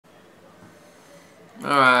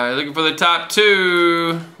Alright, looking for the top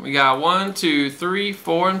two. We got 1, 2, 3,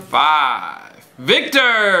 4, and 5.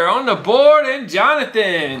 Victor on the board and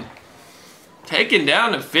Jonathan taking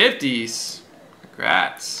down the 50s.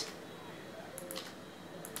 Congrats.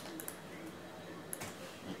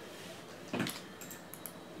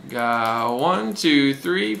 Got 1, 2,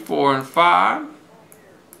 3, 4, and 5.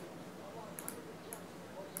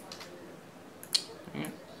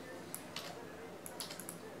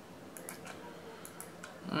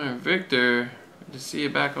 Alright, Victor, good to see you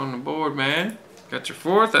back on the board, man. Got your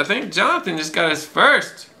fourth. I think Jonathan just got his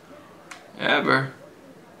first ever.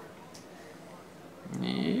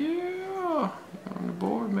 Yeah, on the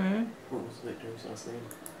board, man. What was Victor's last name?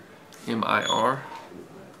 M-I-R.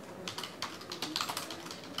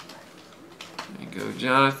 There you go,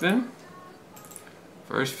 Jonathan.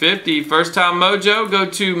 First 50, first time mojo. Go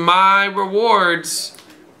to My Rewards.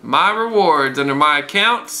 My Rewards under My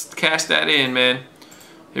Accounts. Cash that in, man.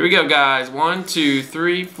 Here we go, guys. 1, 2,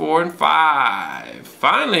 3, 4, and 5.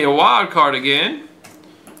 Finally, a wild card again.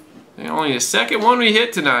 And only the second one we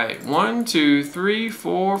hit tonight. 1, 2, 3,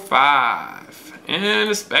 4, 5. And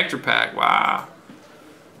a Spectra Pack. Wow.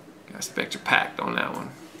 Got Spectra Packed on that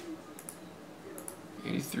one.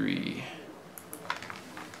 83.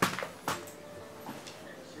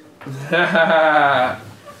 I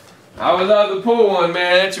would love the pool one,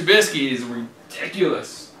 man. That Trubisky is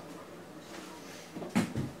ridiculous.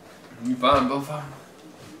 You find both of them?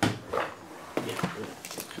 There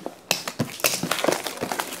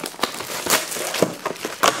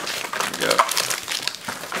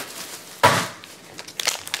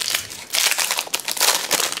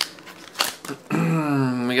we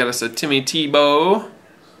go. We got us a Timmy Tebow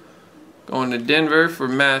going to Denver for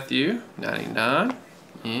Matthew, 99.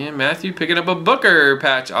 And Matthew picking up a Booker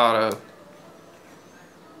patch auto,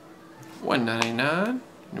 199.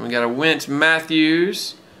 And we got a Wentz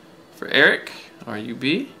Matthews for Eric,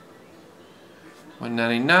 RUB,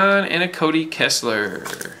 199, and a Cody Kessler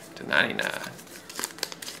to 99.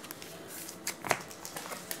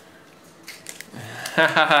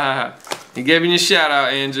 He gave you a shout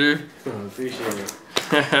out, Andrew. Appreciate it.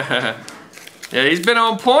 Yeah, he's been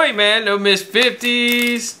on point, man. No missed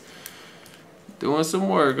 50s. Doing some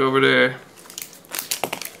work over there.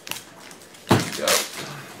 Go.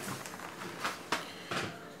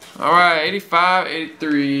 All right, 85,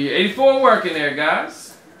 83, 84 working there, guys.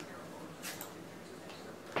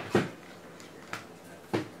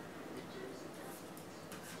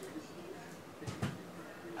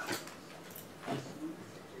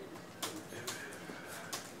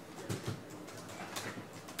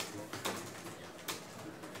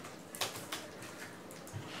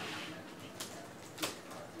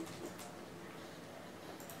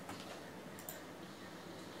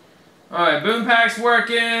 Alright, boom pack's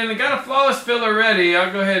working. I got a flawless filler ready.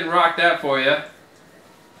 I'll go ahead and rock that for you.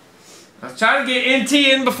 I was trying to get NT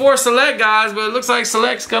in before select, guys, but it looks like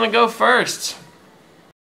select's gonna go first.